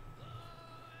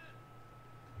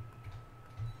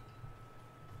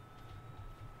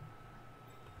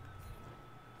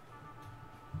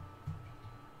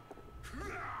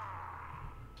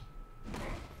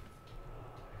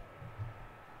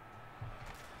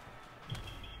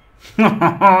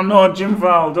 Oh no, Jim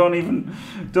Fowl, don't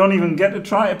even get to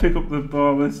try to pick up the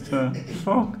ball this turn.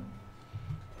 Fuck.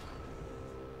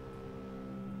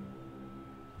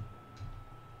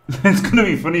 It's gonna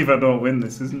be funny if I don't win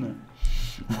this, isn't it?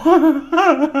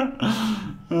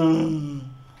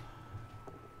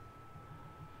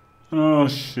 Oh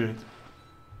shit.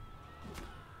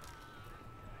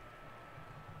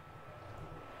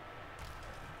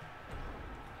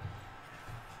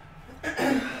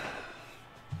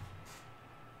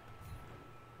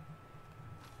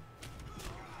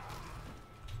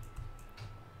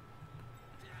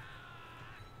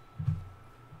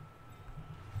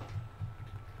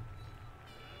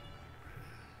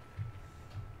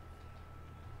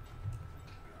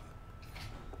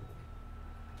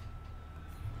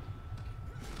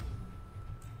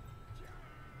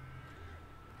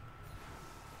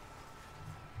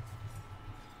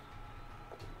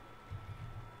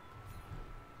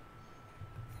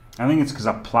 I think it's because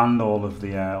I planned all of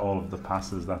the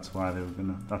passes. That's why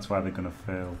they're gonna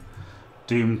fail.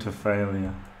 Doomed to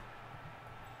failure.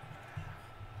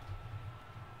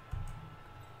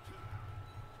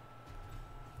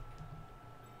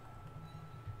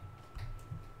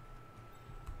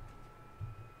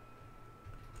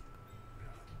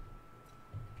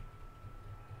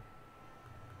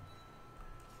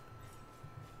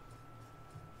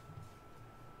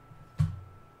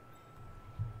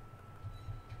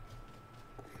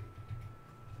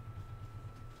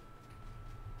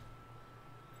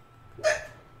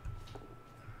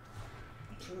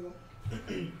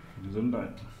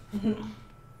 Gesundheit.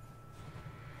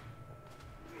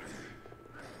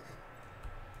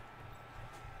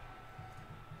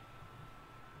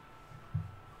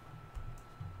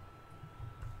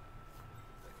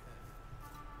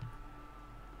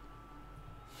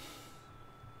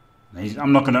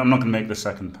 I'm not gonna make the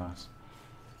second pass.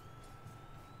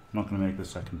 I'm not gonna make the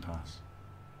second pass.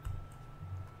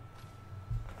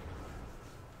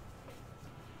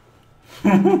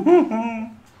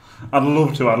 I'd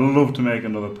love to make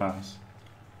another pass.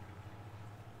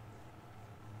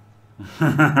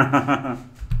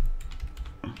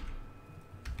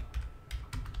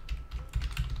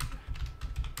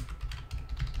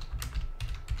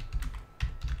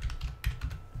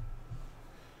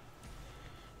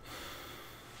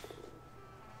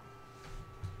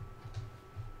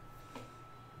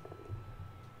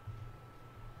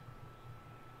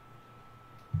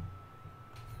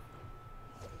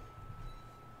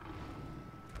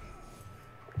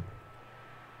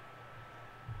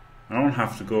 I don't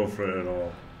have to go for it at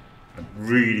all. I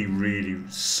really, really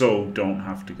so don't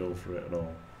have to go for it at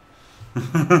all.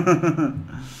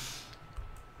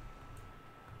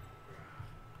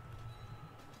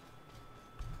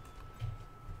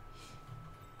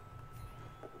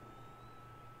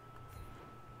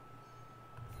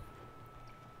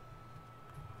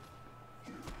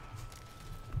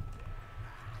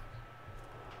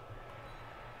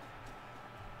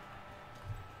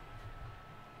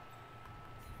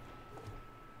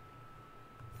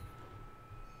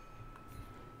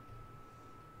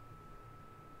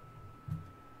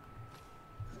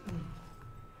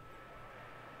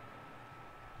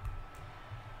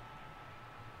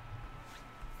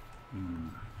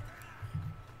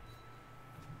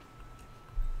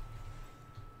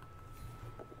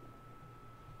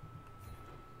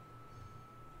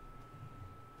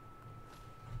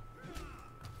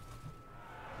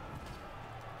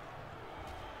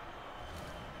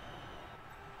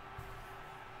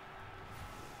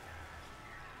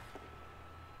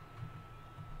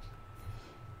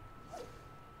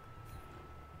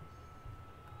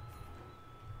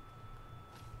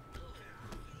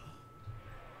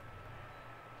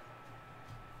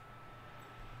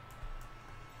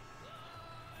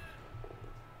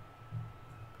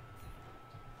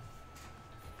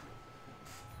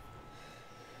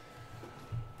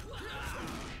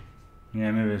 Yeah,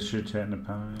 maybe I should have taken the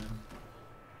power. Yeah.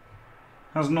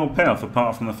 Has no payoff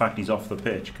apart from the fact he's off the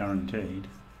pitch, guaranteed.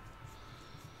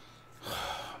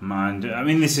 Man, I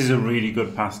mean, this is a really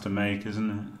good pass to make, isn't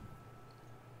it?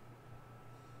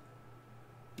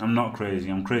 I'm not crazy.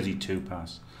 I'm crazy to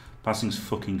pass. Passing's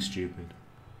fucking stupid.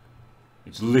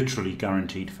 It's literally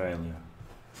guaranteed failure.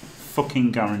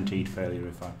 Fucking guaranteed failure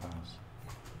if I pass.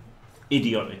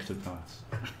 Idiotic to pass.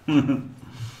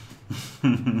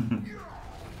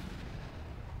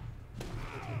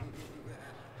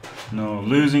 No,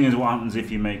 losing is what happens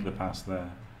if you make the pass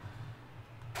there.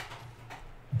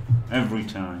 Every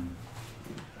time.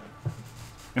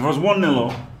 If I was 1-0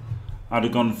 up, I'd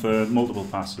have gone for multiple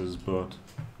passes, but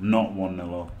not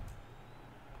 1-0 up.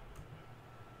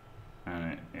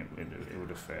 And it would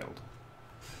have failed.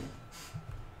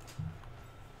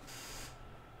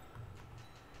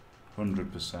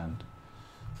 %.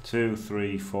 2,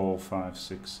 3, 4, 5,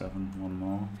 6, 7. One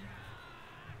more.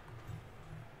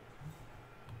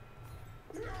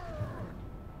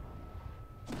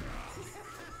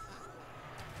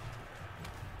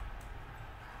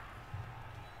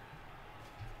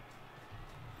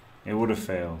 It would have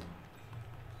failed.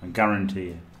 I guarantee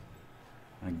it.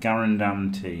 I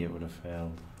guarantee it would have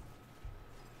failed.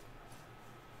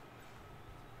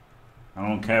 I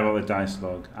don't care about the dice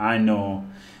log. I know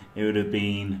it would have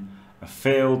been a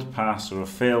failed pass or a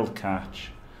failed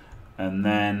catch, and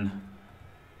then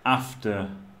after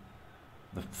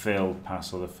the failed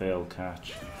pass or the failed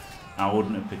catch, I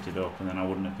wouldn't have picked it up, and then I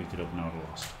wouldn't have picked it up, and I would have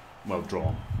lost. Well,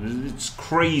 drawn. It's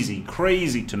crazy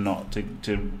to not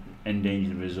to endanger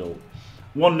the result.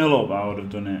 1-0 up, I would have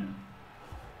done it.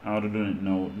 I would have done it,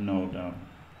 no doubt.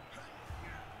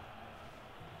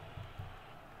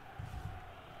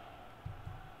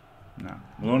 No,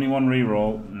 with only one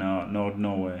re-roll. No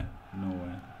way.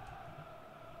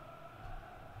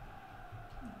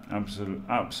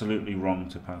 Absolutely wrong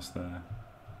to pass there.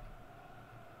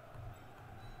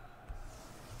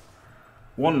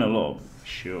 1-0 up,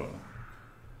 sure.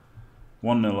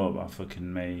 1-0 up,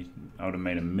 I would have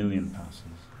made a million passes.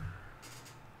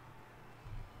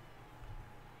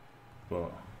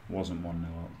 But wasn't 1-0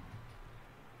 up.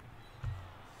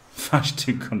 Flash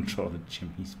to control the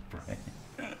Jimmy's brain.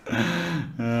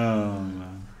 Oh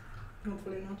man.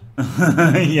 Hopefully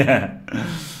not. Yeah.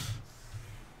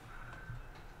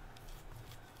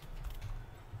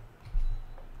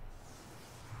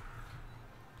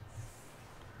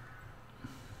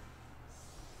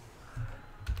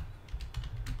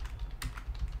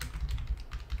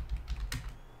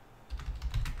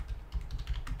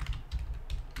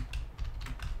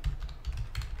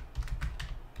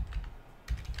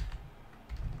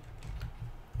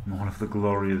 One of the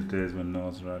glorious days when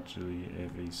Norse were actually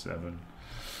AV7.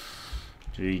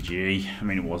 GG. I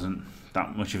mean, it wasn't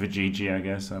that much of a GG, I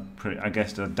guess. I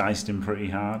guess I diced him pretty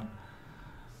hard.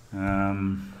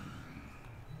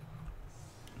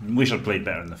 Wish I'd played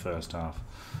better in the first half.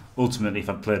 Ultimately, if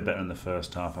I'd played better in the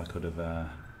first half, I could have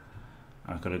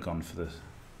gone for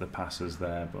the passes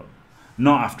there, but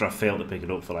not after I failed to pick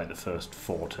it up for like the first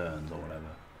 4 turns or whatever.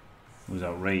 It was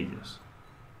outrageous.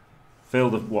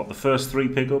 Failed the first 3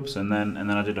 pickups, and then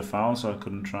I did a foul, so I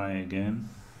couldn't try again.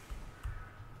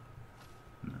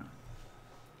 No.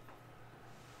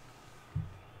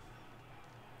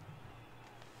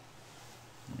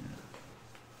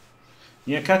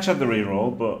 Yeah, catch had the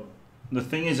reroll, but the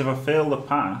thing is, if I fail the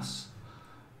pass,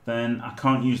 then I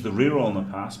can't use the reroll on the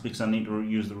pass because I need to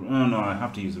use the. Oh no, I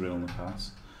have to use the reroll on the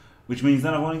pass, which means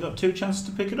then I've only got 2 chances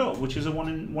to pick it up, which is a 1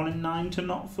 in 9 to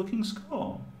not fucking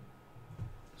score.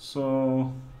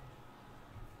 So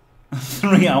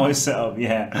 3 hours setup,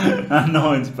 yeah. I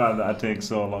know it's bad that I take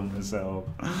so long to set up.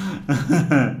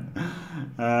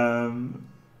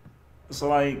 So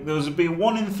like there was a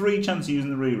 1 in 3 chance of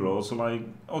using the reroll. So like,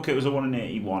 okay, it was a 1 in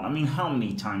 81. I mean, how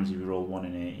many times have you rolled 1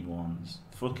 in 81s?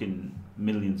 Fucking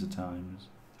millions of times.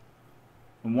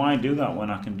 And why do that when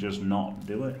I can just not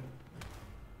do it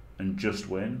and just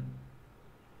win?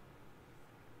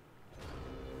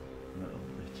 Little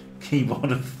bit.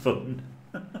 Keyboard of fun.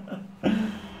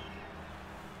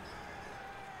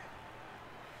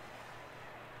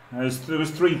 There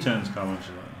was 3 turns, Carl,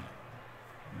 actually.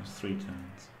 There was 3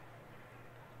 turns.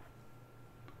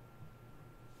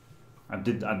 I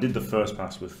did the first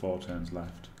pass with 4 turns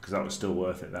left because that was still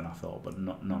worth it then, I thought, but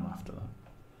none after that.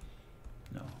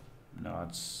 No,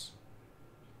 it's.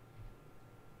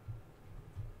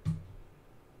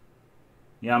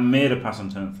 Yeah, I made a pass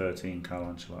on turn 13, Carl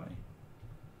Ancelotti.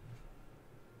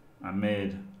 I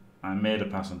made a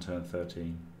pass on turn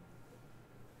 13.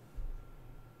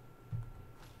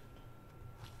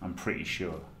 I'm pretty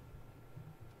sure.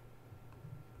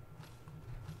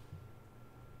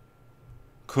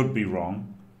 Could be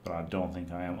wrong, but I don't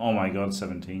think I am. Oh my god,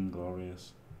 17,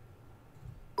 glorious.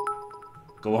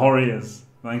 Glorious.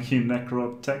 Thank you,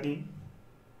 Necro Techie.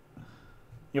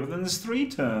 Yeah, but then there's 3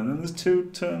 turns, and there's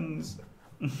 2 turns.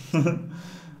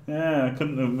 Yeah, I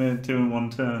couldn't have made 2 in 1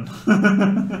 turn.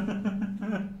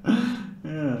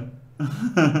 Yeah.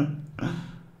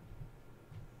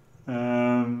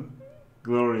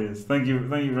 Glorious. Thank you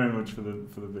very much for the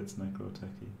bits, Necro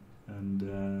Techie. And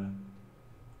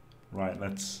right,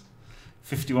 let's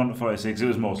 51 to 46. It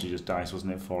was mostly just dice,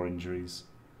 wasn't it? 4 injuries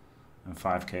and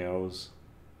 5 KOs.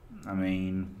 I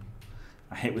mean,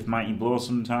 I hit with mighty blow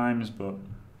sometimes, but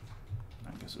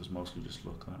I guess it was mostly just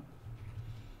luck that.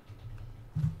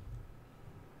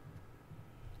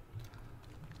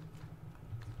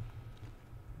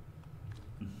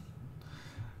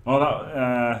 Oh,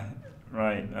 that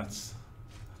right. That's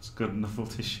good enough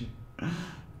tissue.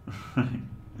 Right.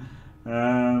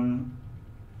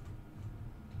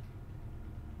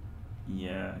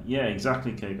 Yeah,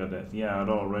 exactly, K Godeth. Yeah, I'd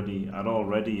already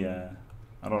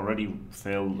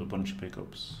failed a bunch of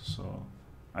pickups, so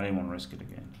I didn't want to risk it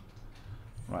again.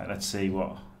 Right, let's see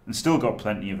what. And still got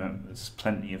plenty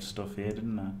of stuff here,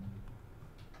 didn't I?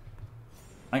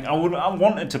 Like I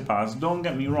wanted to pass. Don't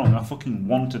get me wrong. I fucking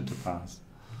wanted to pass,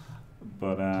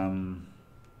 but I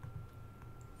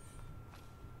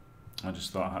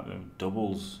just thought I had to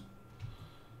doubles.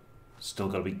 Still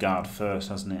got to be guard first,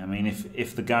 hasn't it? I mean,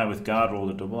 if the guy with guard rolled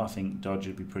a double, I think dodge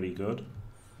would be pretty good.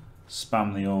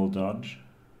 Spam the old dodge.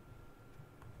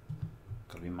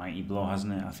 Got to be mighty blow,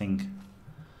 hasn't it? I think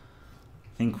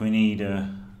we need a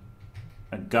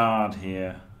guard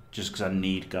here, just because I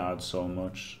need guard so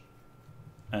much,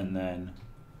 and then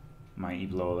mighty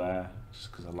blow there, just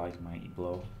because I like mighty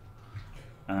blow,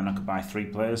 and then I could buy 3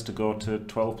 players to go to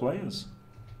 12 players.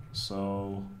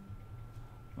 So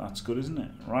that's good, isn't it?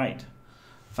 Right.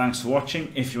 Thanks for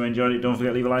watching. If you enjoyed it, don't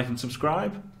forget to leave a like and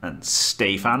subscribe. And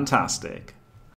stay fantastic.